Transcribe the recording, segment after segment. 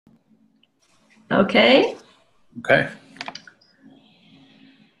Okay. Okay.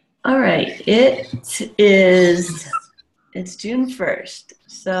 All right. It's June 1st.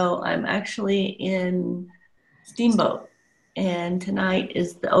 So I'm actually in Steamboat, and tonight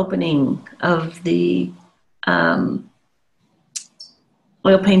is the opening of the um,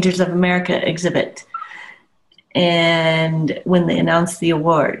 Oil Painters of America exhibit, and when they announce the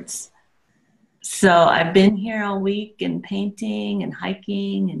awards. So I've been here all week and painting and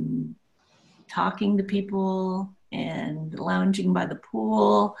hiking and talking to people and lounging by the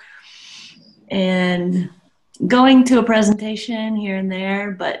pool and going to a presentation here and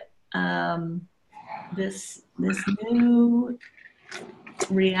there, but this new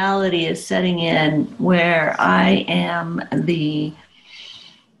reality is setting in where I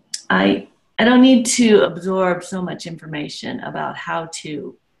I don't need to absorb so much information about how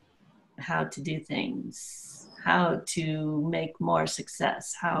to do things, how to make more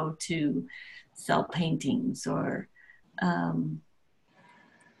success, how to sell paintings or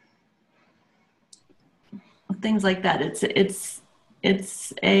things like that. It's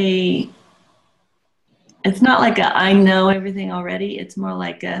a it's not like a I know everything already. It's more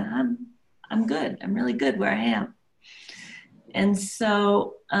like a I'm good. I'm really good where I am. And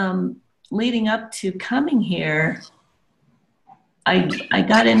so leading up to coming here, I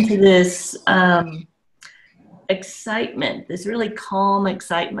got into this excitement, this really calm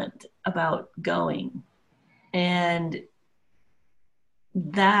excitement about going. And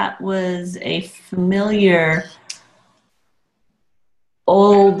that was a familiar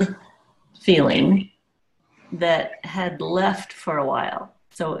old feeling that had left for a while.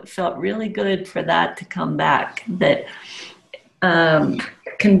 So it felt really good for that to come back, that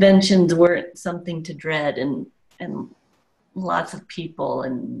conventions weren't something to dread, and lots of people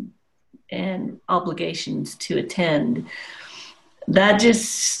and obligations to attend. That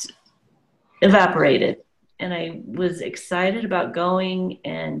just evaporated. And I was excited about going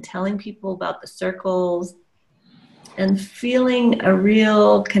and telling people about the circles and feeling a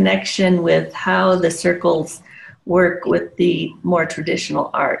real connection with how the circles work with the more traditional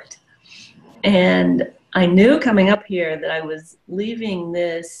art. And I knew coming up here that I was leaving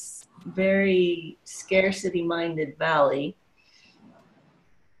this very scarcity-minded valley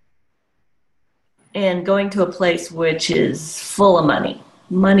and going to a place which is full of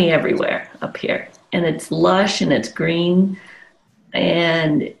money everywhere up here. And it's lush and it's green.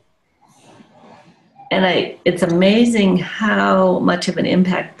 And it's amazing how much of an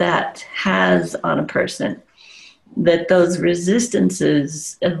impact that has on a person, that those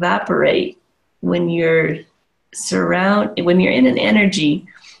resistances evaporate when you're in an energy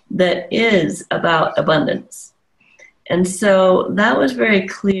that is about abundance. And so that was very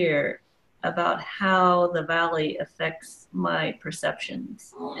clear about how the valley affects my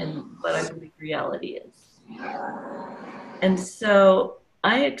perceptions and what I believe reality is. And so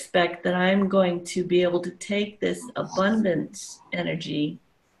I expect that I'm going to be able to take this abundance energy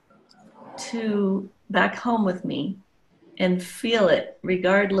to back home with me and feel it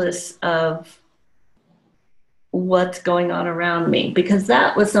regardless of what's going on around me, because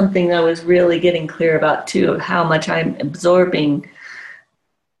that was something I was really getting clear about too, of how much I'm absorbing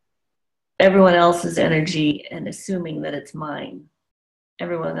everyone else's energy and assuming that it's mine,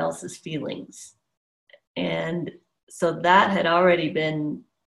 everyone else's feelings. And so that had already been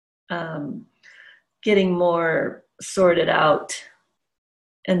getting more sorted out,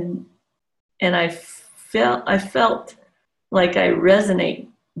 and I felt like I resonate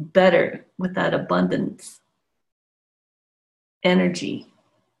better with that abundance energy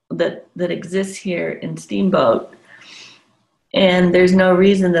that exists here in Steamboat, and there's no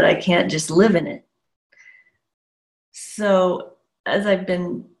reason that I can't just live in it. So as I've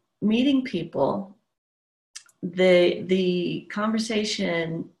been meeting people, the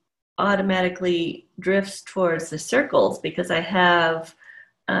conversation automatically drifts towards the circles, because I have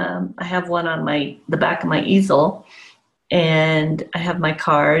one on the back of my easel, and I have my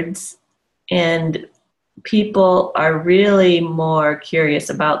cards, and people are really more curious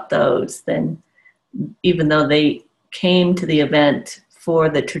about those than, even though they came to the event for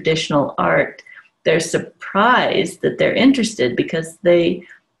the traditional art, they're surprised that they're interested, because they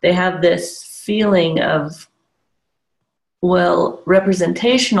have this feeling of, well,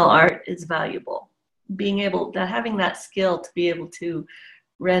 representational art is valuable. Having that skill to be able to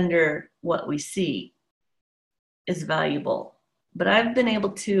render what we see is valuable. But I've been able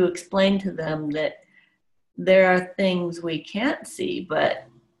to explain to them that there are things we can't see, but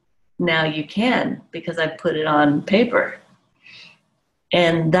now you can, because I put it on paper.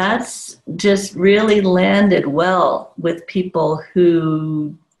 And that's just really landed well with people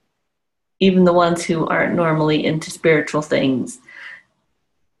who even the ones who aren't normally into spiritual things.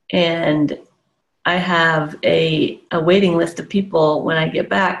 And I have a waiting list of people when I get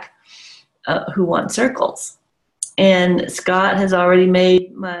back who want circles. And Scott has already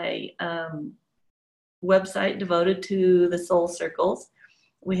made my website devoted to the soul circles.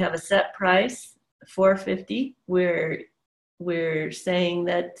 We have a set price, $450. We're saying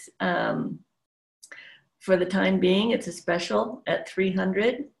that for the time being, it's a special at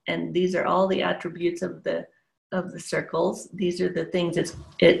 $300, and these are all the attributes of the circles. These are the things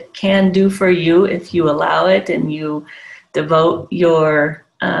it can do for you if you allow it and you devote your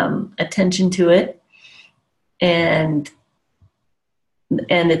attention to it. And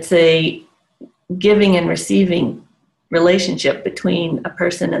it's a giving and receiving relationship between a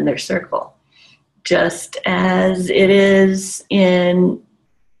person and their circle, just as it is in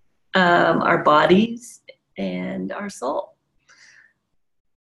our bodies and our soul.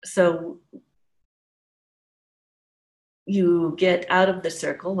 So you get out of the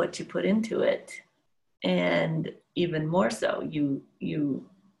circle what you put into it, and even more so,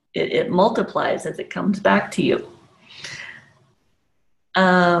 it multiplies as it comes back to you.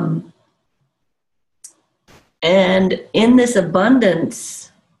 And in this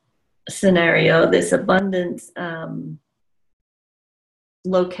abundance scenario, this abundance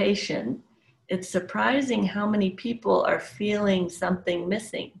location, it's surprising how many people are feeling something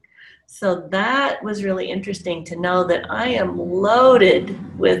missing. So that was really interesting to know that I am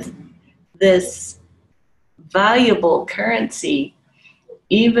loaded with this valuable currency,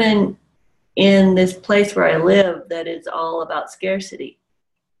 even in this place where I live that is all about scarcity.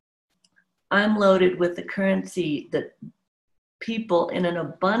 I'm loaded with the currency that people in an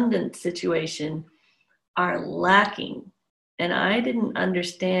abundant situation are lacking. And I didn't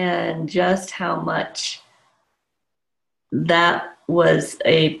understand just how much that was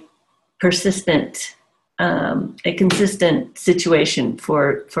a persistent, a consistent situation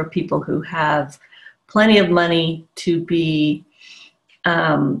for people who have plenty of money to be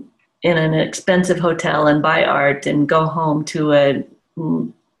in an expensive hotel and buy art and go home to a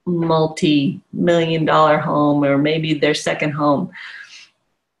multi-million-dollar home, or maybe their second home.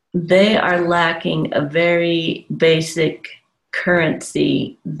 They are lacking a very basic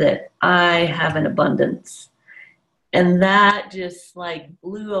currency that I have in abundance. And that just like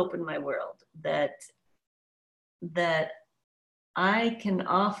blew open my world, that I can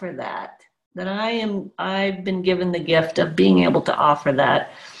offer that I've been given the gift of being able to offer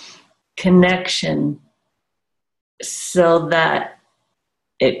that connection, so that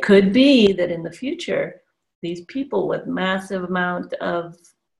it could be that in the future, these people with massive amount of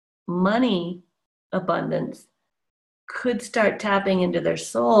money abundance could start tapping into their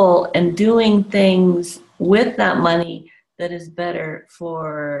soul and doing things with that money that is better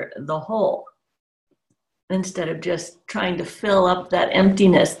for the whole, instead of just trying to fill up that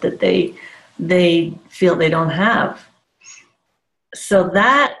emptiness that they feel they don't have. So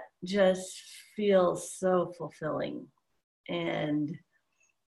that just feels so fulfilling. And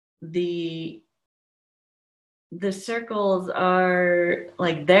the circles are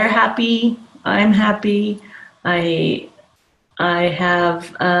like, they're happy, I'm happy. I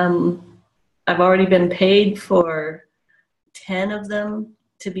have I've already been paid for 10 of them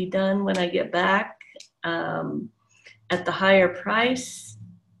to be done when I get back at the higher price,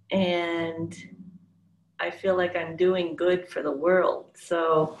 and I feel like I'm doing good for the world.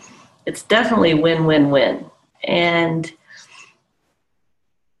 So it's definitely win-win-win. And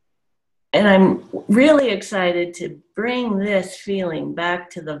I'm really excited to bring this feeling back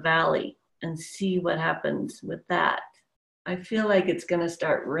to the valley and see what happens with that. I feel like it's going to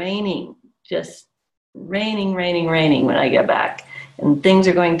start raining, just raining when I get back. And things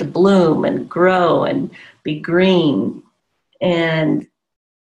are going to bloom and grow and be green. And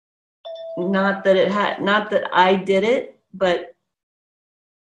not that I did it, but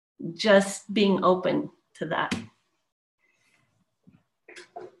just being open to that.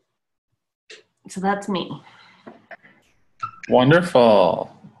 So that's me.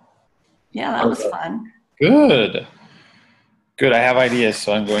 Wonderful. Yeah, that was fun. Good. I have ideas,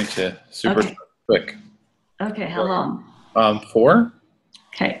 so I'm going to super quick. Okay, how long? 4.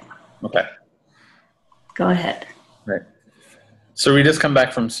 Okay. Okay. Go ahead. Right. So we just come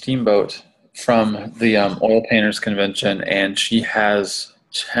back from Steamboat from the oil painters convention, and she has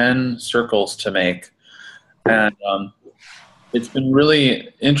 10 circles to make. And it's been really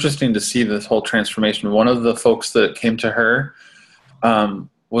interesting to see this whole transformation. One of the folks that came to her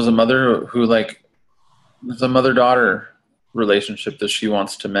was a mother who, like, the mother-daughter relationship that she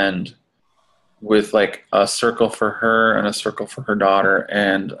wants to mend, with like a circle for her and a circle for her daughter.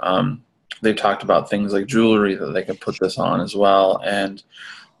 And they've talked about things like jewelry that they could put this on as well, and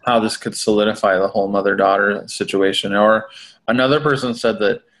how this could solidify the whole mother-daughter situation. Or another person said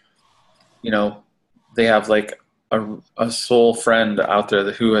that, you know, they have like a soul friend out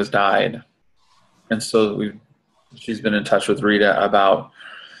there who has died. And so she's been in touch with Rita about,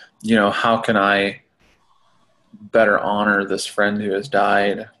 you know, how can I better honor this friend who has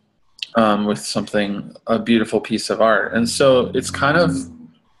died with something, a beautiful piece of art. And so it's kind of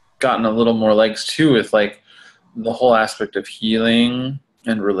gotten a little more legs too, with like the whole aspect of healing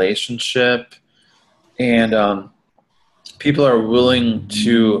and relationship. And people are willing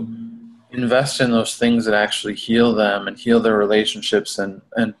to invest in those things that actually heal them and heal their relationships and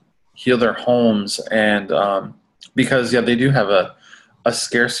heal their homes. And because, yeah, they do have a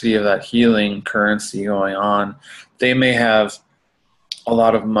scarcity of that healing currency going on. They may have a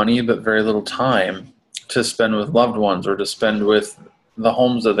lot of money but very little time to spend with loved ones or to spend with the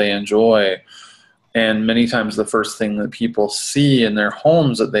homes that they enjoy. And many times the first thing that people see in their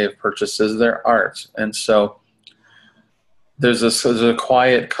homes that they have purchased is their art. And so there's a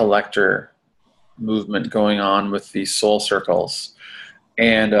quiet collector movement going on with these soul circles.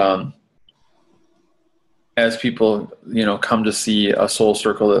 And as people, you know, come to see a soul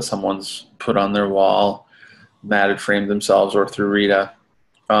circle that someone's put on their wall, matted framed themselves, or through Rita,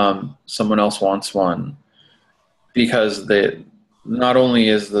 someone else wants one, because not only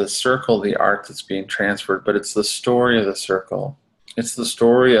is the circle the art that's being transferred, but it's the story of the circle. It's the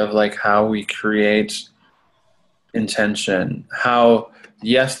story of like how we create intention, how,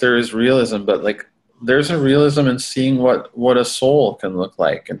 yes, there is realism, but like there's a realism in seeing what a soul can look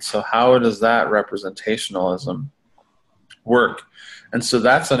like. And so how does that representationalism work? And so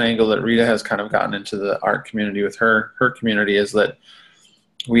that's an angle that Rita has kind of gotten into the art community with her community, is that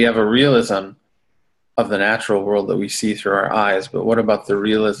we have a realism of the natural world that we see through our eyes, but what about the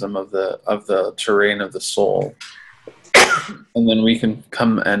realism of the terrain of the soul? And then we can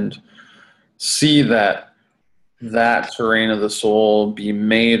come and see that terrain of the soul be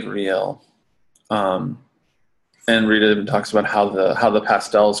made real. And Rita even talks about how the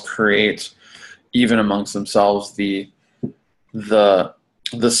pastels create, even amongst themselves, the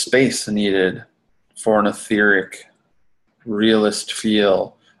space needed for an etheric, realist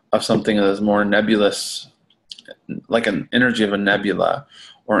feel of something that is more nebulous, like an energy of a nebula,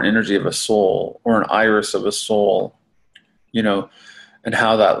 or an energy of a soul, or an iris of a soul, you know, and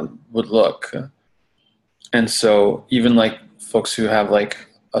how that would look. And so even like folks who have like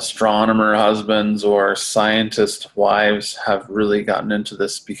astronomer husbands or scientist wives have really gotten into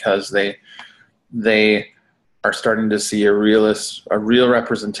this, because they are starting to see a real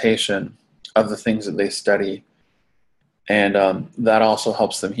representation of the things that they study. And that also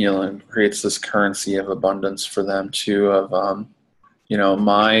helps them heal and creates this currency of abundance for them too, of, you know,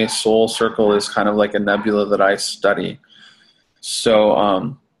 my soul circle is kind of like a nebula that I study.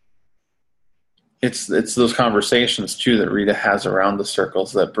 So it's those conversations too that Rita has around the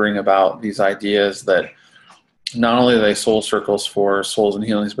circles that bring about these ideas that not only are they soul circles for souls and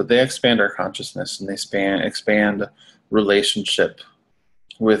healings, but they expand our consciousness, and they expand relationship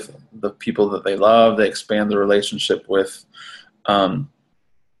with the people that they love. They expand the relationship with,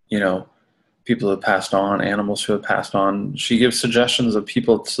 you know, people who have passed on, animals who have passed on. She gives suggestions of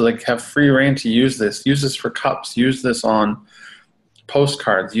people to like have free reign to use this for cups, use this on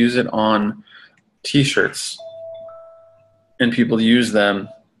postcards, use it on t-shirts, and people use them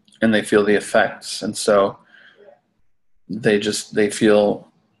and they feel the effects. And so they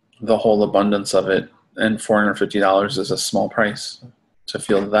feel the whole abundance of it. And $450 is a small price to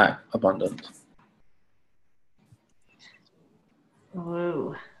feel that abundant.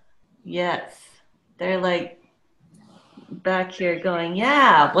 Ooh, yes. They're like back here going,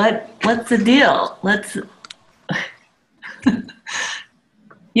 yeah, what's the deal? Let's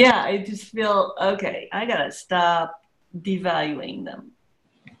yeah, I just feel, okay, I gotta stop devaluing them.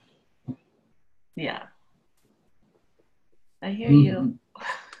 Yeah. I hear you.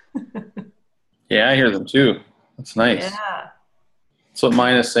 Yeah, I hear them too. That's nice. Yeah. That's what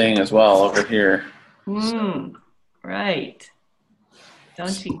mine is saying as well over here. Right.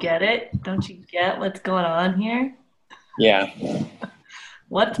 Don't you get it? Don't you get what's going on here? Yeah.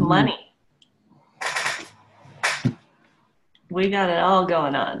 What's money? We got it all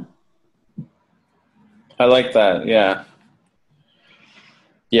going on. I like that. Yeah.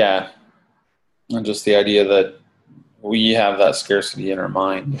 Yeah. And just the idea that we have that scarcity in our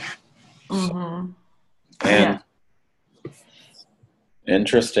mind. Mm-hmm. And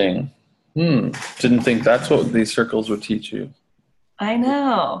interesting. Didn't think that's what these circles would teach you. I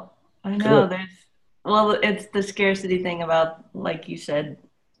know. Cool. It's the scarcity thing about, like you said,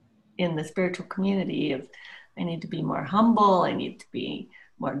 in the spiritual community of I need to be more humble, I need to be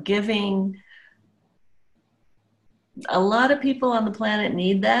more giving. A lot of people on the planet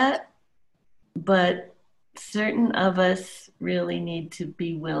need that, but certain of us really need to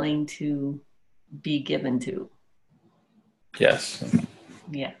be willing to be given to. Yes.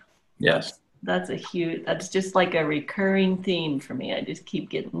 Yeah. Yes. That's just like a recurring theme for me. I just keep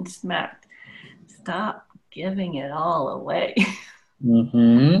getting smacked. Stop giving it all away.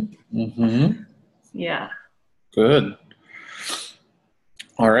 Yeah. Good.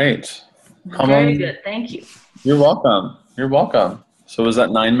 All right. How Very long? good. Thank you. You're welcome. You're welcome. So was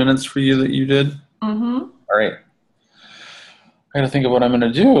that 9 minutes for you that you did? All right. I got to think of what I'm going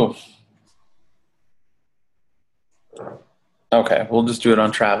to do. Okay. We'll just do it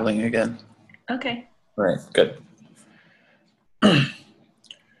on traveling again. Okay. All right. Good.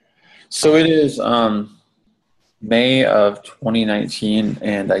 So it is May of 2019,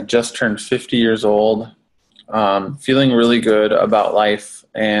 and I just turned 50 years old. Feeling really good about life,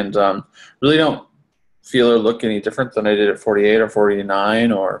 and really don't feel or look any different than I did at 48 or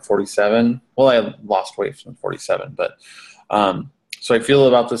 49 or 47. Well, I lost weight from 47, but so I feel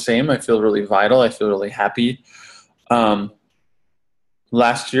about the same. I feel really vital. I feel really happy.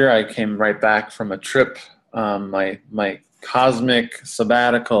 Last year, I came right back from a trip, my cosmic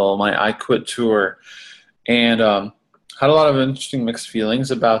sabbatical, my I Quit tour, and had a lot of interesting mixed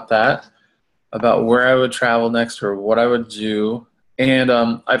feelings about that, about where I would travel next or what I would do. And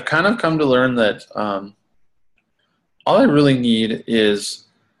I've kind of come to learn that all I really need is,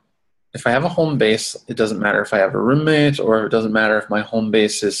 if I have a home base, it doesn't matter if I have a roommate, or it doesn't matter if my home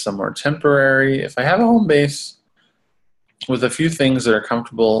base is somewhere temporary. If I have a home base with a few things that are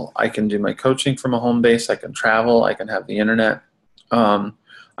comfortable, I can do my coaching from a home base, I can travel, I can have the internet.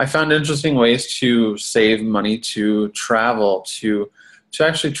 I found interesting ways to save money, to travel, to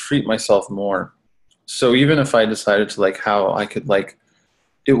actually treat myself more. So even if I decided to like how I could like,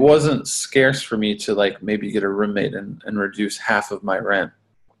 it wasn't scarce for me to like maybe get a roommate and reduce half of my rent,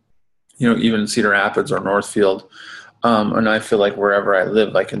 you know, even in Cedar Rapids or Northfield. And I feel like wherever I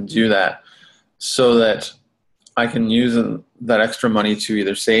live, I can do that so that I can use that extra money to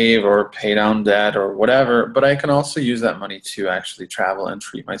either save or pay down debt or whatever, but I can also use that money to actually travel and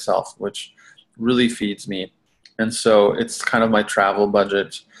treat myself, which really feeds me. And so it's kind of my travel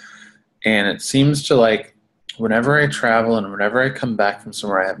budget. And it seems to like, whenever I travel and whenever I come back from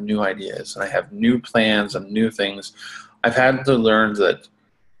somewhere, I have new ideas and I have new plans and new things. I've had to learn that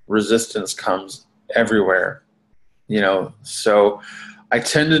resistance comes everywhere, you know, so I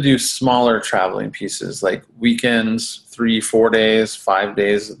tend to do smaller traveling pieces, like weekends, 3-4 days, 5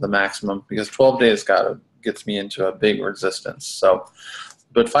 days at the maximum, because 12 days gets me into a big resistance. So,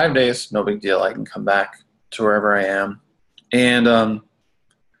 but 5 days, no big deal. I can come back to wherever I am. And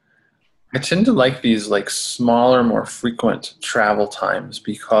I tend to like these like smaller, more frequent travel times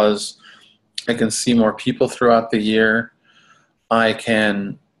because I can see more people throughout the year. I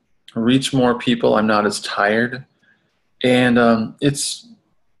can reach more people. I'm not as tired. And it's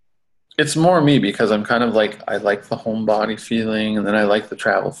more me because I'm kind of like, I like the homebody feeling, and then I like the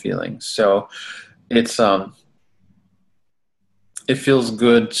travel feeling. So it's it feels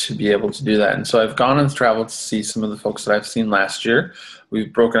good to be able to do that. And so I've gone and traveled to see some of the folks that I've seen last year.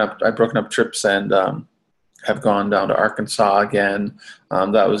 I've broken up trips and have gone down to Arkansas again.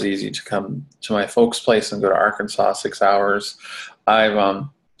 That was easy to come to my folks' place and go to Arkansas, 6 hours. I've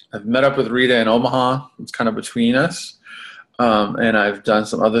met up with Rita in Omaha. It's kind of between us. And I've done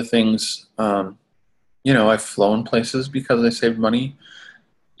some other things. You know, I've flown places because I saved money.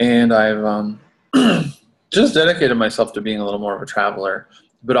 And I've just dedicated myself to being a little more of a traveler,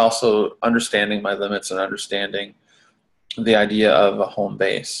 but also understanding my limits and understanding the idea of a home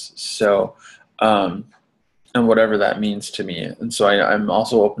base. So, and whatever that means to me. And so I'm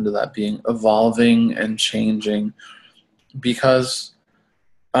also open to that being evolving and changing, because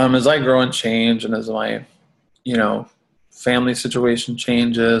as I grow and change, and as my, you know, family situation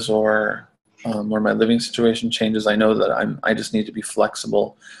changes, or my living situation changes, I know that I just need to be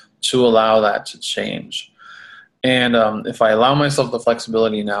flexible to allow that to change. And if I allow myself the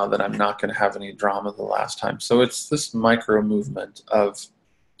flexibility now, then I'm not going to have any drama the last time. So it's this micro movement of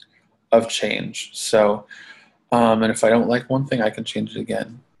change. So, and if I don't like one thing, I can change it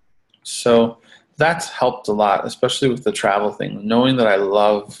again. So that's helped a lot, especially with the travel thing, knowing that I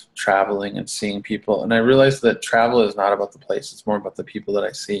love traveling and seeing people. And I realized that travel is not about the place. It's more about the people that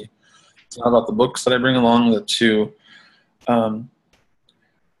I see. It's not about the books that I bring along, the two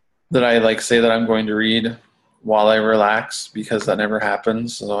that I like say that I'm going to read while I relax, because that never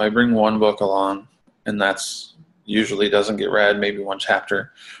happens. So I bring one book along, and that's usually doesn't get read, maybe one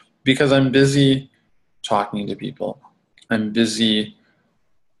chapter. because I'm busy talking to people. I'm busy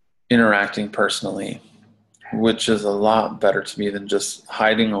interacting personally, which is a lot better to me than just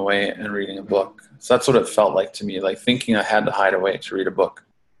hiding away and reading a book. So that's what it felt like to me, like thinking I had to hide away to read a book.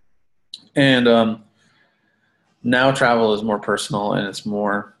 And now travel is more personal, and it's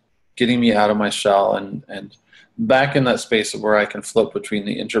more getting me out of my shell and back in that space of where I can flip between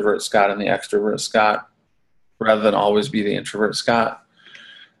the introvert Scott and the extrovert Scott rather than always be the introvert Scott.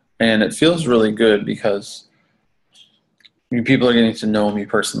 And it feels really good because people are getting to know me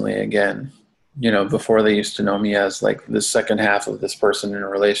personally again. Before they used to know me as like the second half of this person in a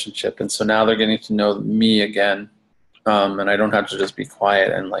relationship. And so now they're getting to know me again. And I don't have to just be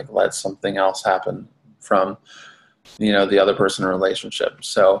quiet and like let something else happen from, the other person in a relationship.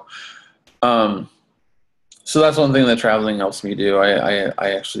 So, so that's one thing that traveling helps me do.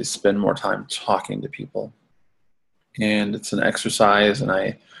 I actually spend more time talking to people, and it's an exercise, and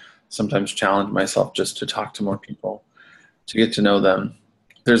I sometimes challenge myself just to talk to more people, to get to know them.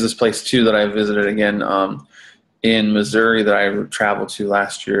 There's this place too that I visited again in Missouri that I traveled to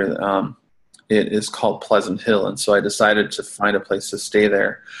last year. It is called Pleasant Hill, and so I decided to find a place to stay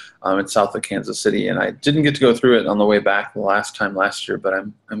there. It's south of Kansas City, and I didn't get to go through it on the way back the last year, but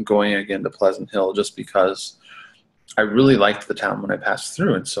I'm going again to Pleasant Hill just because I really liked the town when I passed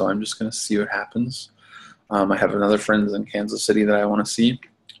through, and so I'm just going to see what happens. I have another friends in Kansas City that I want to see,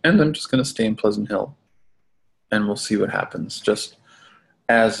 and I'm just going to stay in Pleasant Hill, and we'll see what happens, just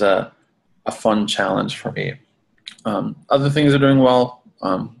as a fun challenge for me. Other things are doing well.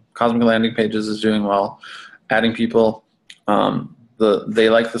 Cosmic Landing Pages is doing well. Adding people, they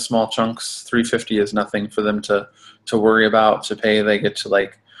like the small chunks. $350 is nothing for them to worry about, to pay. They get to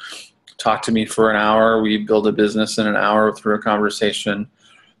like talk to me for an hour. We build a business in an hour through a conversation.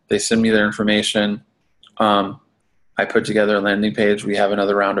 They send me their information. I put together a landing page. We have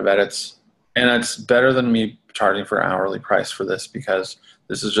another round of edits. And it's better than me charging for an hourly price for this, because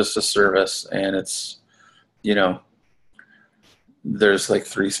this is just a service, and it's, there's like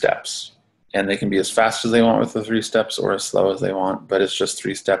 3 steps, and they can be as fast as they want with the 3 steps or as slow as they want, but it's just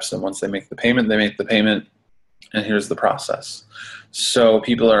 3 steps. And once they make the payment, and here's the process. So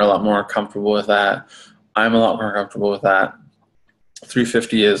people are a lot more comfortable with that. I'm a lot more comfortable with that.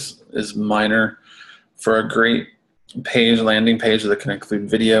 $350 is minor for a great landing page that can include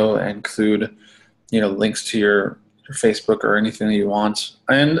video and include, links to your Facebook or anything that you want.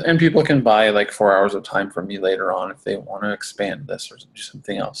 And people can buy like 4 hours of time from me later on if they want to expand this or do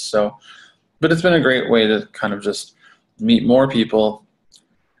something else. So, but it's been a great way to kind of just meet more people.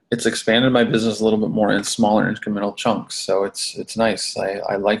 It's expanded my business a little bit more in smaller incremental chunks. So it's nice.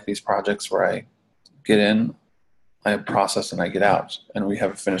 I like these projects where I get in, I process, and I get out, and we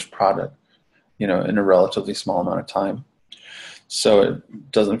have a finished product, in a relatively small amount of time. So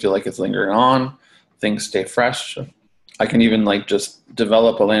it doesn't feel like it's lingering on. Things stay fresh. I can even like just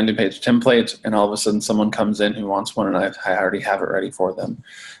develop a landing page template, and all of a sudden someone comes in who wants one, and I already have it ready for them.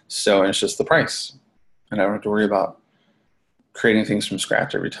 So it's just the price, and I don't have to worry about creating things from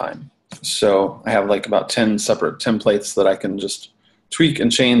scratch every time. So I have like about 10 separate templates that I can just tweak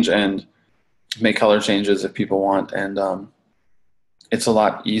and change and make color changes if people want. And it's a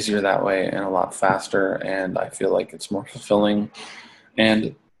lot easier that way and a lot faster. And I feel like it's more fulfilling.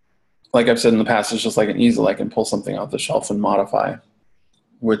 And like I've said in the past, it's just like an easel. I can pull something off the shelf and modify,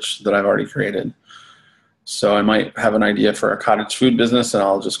 that I've already created. So I might have an idea for a cottage food business, and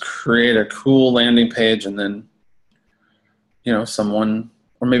I'll just create a cool landing page, and then someone,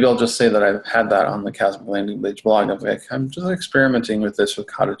 or maybe I'll just say that I've had that on the Cosmic Landing Page blog. I'm just experimenting with this with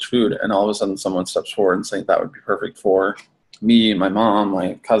cottage food, and all of a sudden someone steps forward and saying that would be perfect for me, my mom,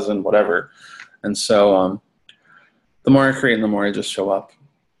 my cousin, whatever. And so the more I create and the more I just show up,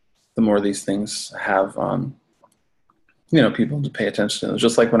 the more these things have people to pay attention to.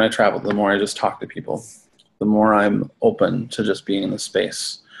 Just like when I travel, the more I just talk to people, the more I'm open to just being in the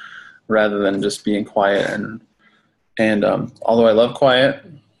space rather than just being quiet. And although I love quiet,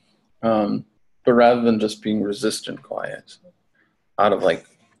 but rather than just being resistant quiet, out of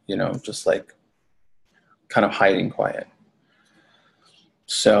just like kind of hiding quiet.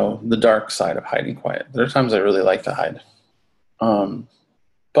 So the dark side of hiding quiet. There are times I really like to hide.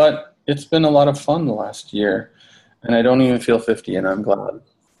 But it's been a lot of fun the last year, and I don't even feel 50, and I'm glad.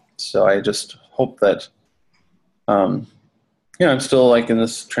 So I just hope that, I'm still like in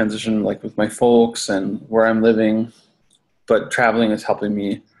this transition, like with my folks and where I'm living. But traveling is helping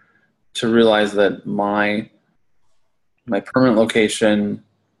me to realize that my permanent location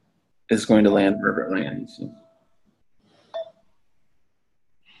is going to land wherever it lands.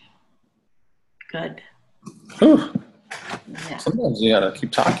 Good. Whew. Yeah. Sometimes you gotta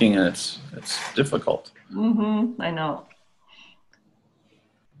keep talking, and it's difficult. I know.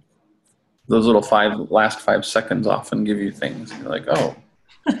 Those little last 5 seconds often give you things. You're like, oh,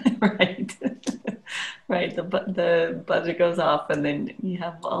 Right. Right. The buzzer goes off, and then you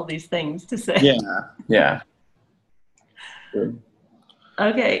have all these things to say. yeah. Good.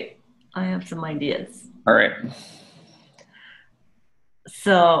 Okay, I have some ideas. All right.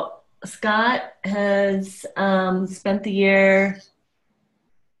 So Scott has spent the year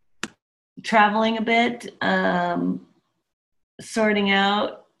traveling a bit, sorting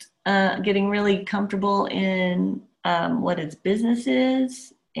out, getting really comfortable in what his business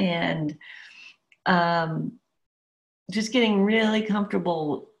is, and um, just getting really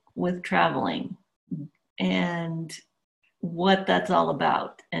comfortable with traveling and what that's all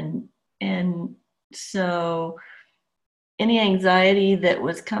about. And so any anxiety that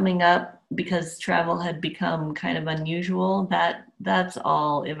was coming up because travel had become kind of unusual, that's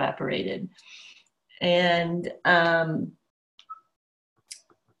all evaporated. And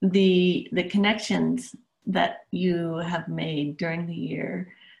the connections that you have made during the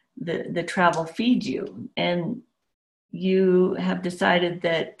year, the travel feeds you, and you have decided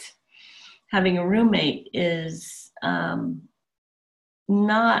that having a roommate is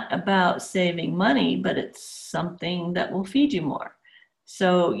not about saving money, but it's something that will feed you more.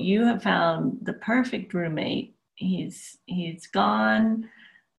 So you have found the perfect roommate. He's gone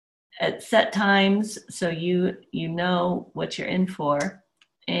at set times, so you know what you're in for,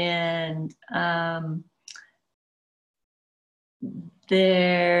 and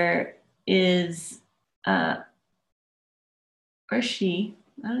there is or she,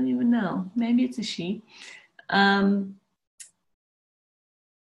 I don't even know, maybe it's a she. Um,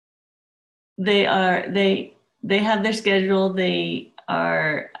 they have their schedule. They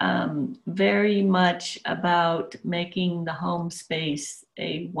are very much about making the home space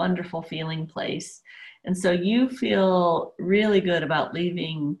a wonderful feeling place, and so you feel really good about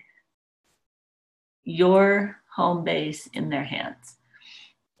leaving your home base in their hands,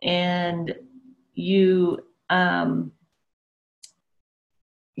 and you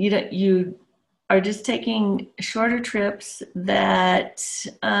you are just taking shorter trips that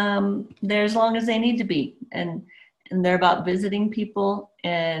they're as long as they need to be, and they're about visiting people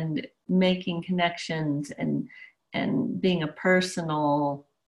and making connections and being a personal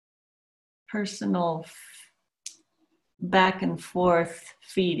back and forth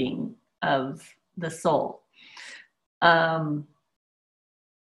feeding of the soul.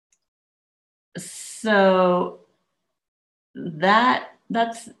 So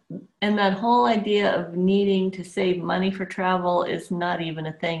that's and that whole idea of needing to save money for travel is not even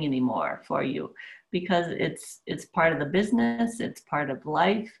a thing anymore for you, because it's part of the business, it's part of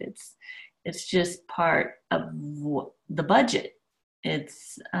life, it's just part of the budget.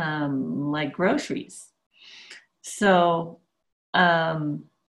 It's like groceries. So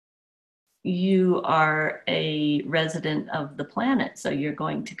you are a resident of the planet, so you're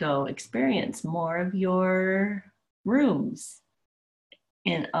going to go experience more of your rooms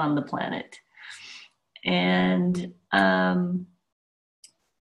on the planet. And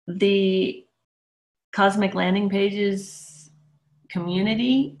the Cosmic Landing Pages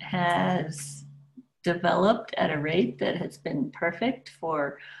community has developed at a rate that has been perfect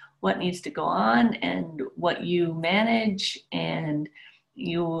for what needs to go on and what you manage. And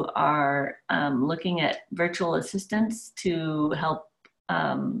you are looking at virtual assistants to help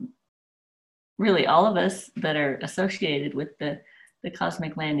really all of us that are associated with the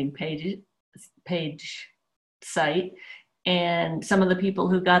Cosmic Landing page site. And some of the people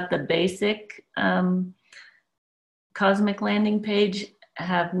who got the basic Cosmic Landing page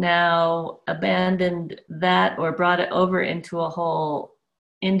have now abandoned that or brought it over into a whole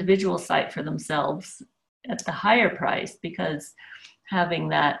individual site for themselves at the higher price, because having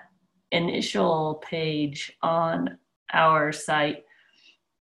that initial page on our site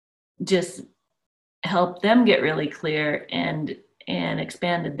just helped them get really clear and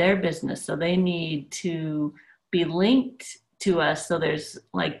expanded their business. So they need to be linked to us. So there's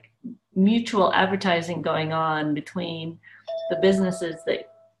like mutual advertising going on between the businesses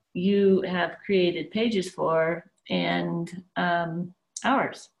that you have created pages for and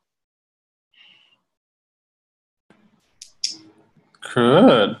ours.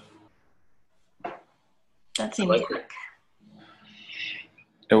 Good. That seems quick.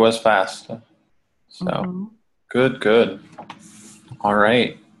 It was fast. So good. All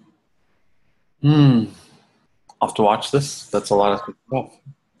right. I'll have to watch this. That's a lot of stuff.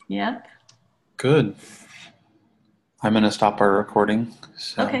 Yep. Good. I'm going to stop our recording.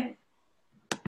 So. Okay.